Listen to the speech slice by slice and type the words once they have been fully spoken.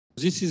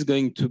This is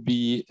going to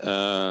be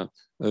a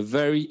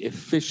very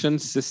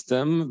efficient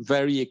system,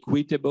 very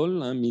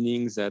equitable,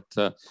 meaning that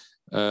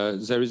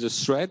there is a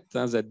threat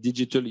that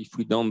digital, if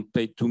we don't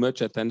pay too much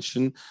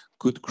attention,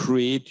 could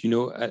create,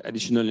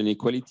 additional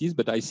inequalities.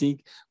 But I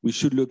think we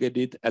should look at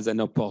it as an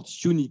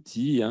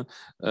opportunity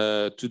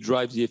to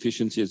drive the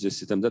efficiency of the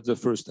system. That's the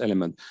first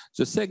element.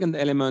 The second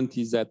element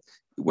is that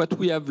what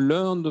we have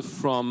learned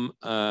from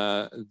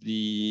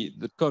the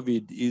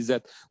COVID is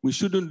that we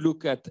shouldn't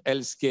look at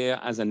healthcare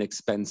as an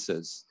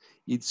expenses.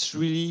 It's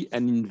really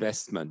an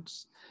investment.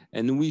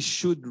 And we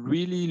should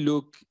really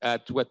look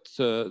at what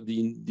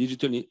the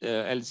digital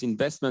health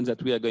investments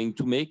that we are going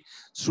to make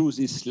through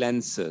these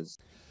lenses.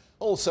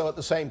 Also at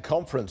the same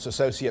conference,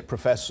 Associate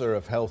Professor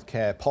of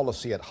Healthcare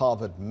Policy at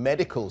Harvard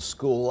Medical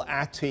School,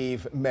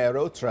 Ateev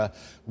Mehrotra,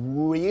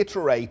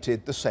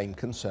 reiterated the same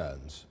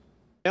concerns.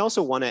 I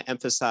also want to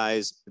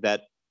emphasize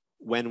that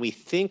when we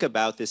think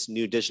about this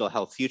new digital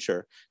health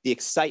future, the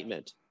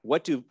excitement,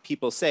 what do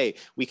people say?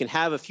 We can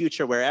have a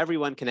future where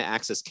everyone can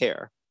access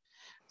care.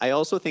 I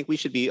also think we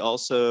should be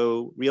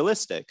also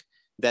realistic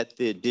that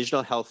the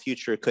digital health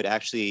future could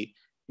actually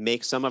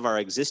make some of our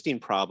existing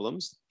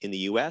problems in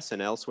the US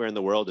and elsewhere in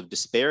the world of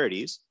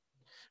disparities,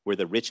 where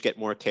the rich get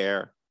more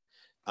care,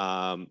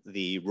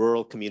 the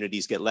rural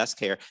communities get less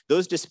care.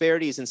 Those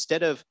disparities,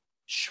 instead of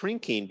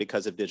shrinking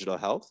because of digital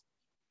health,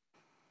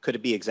 could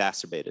it be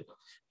exacerbated?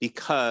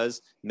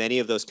 Because many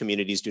of those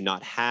communities do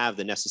not have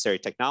the necessary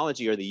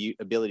technology or the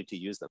ability to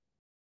use them.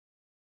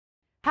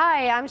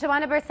 Hi, I'm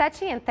Joanna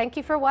Bersecci, and thank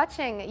you for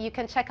watching. You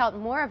can check out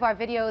more of our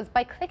videos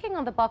by clicking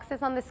on the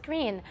boxes on the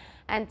screen.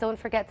 And don't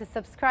forget to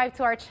subscribe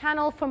to our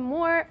channel for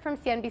more from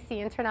CNBC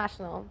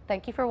International.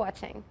 Thank you for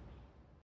watching.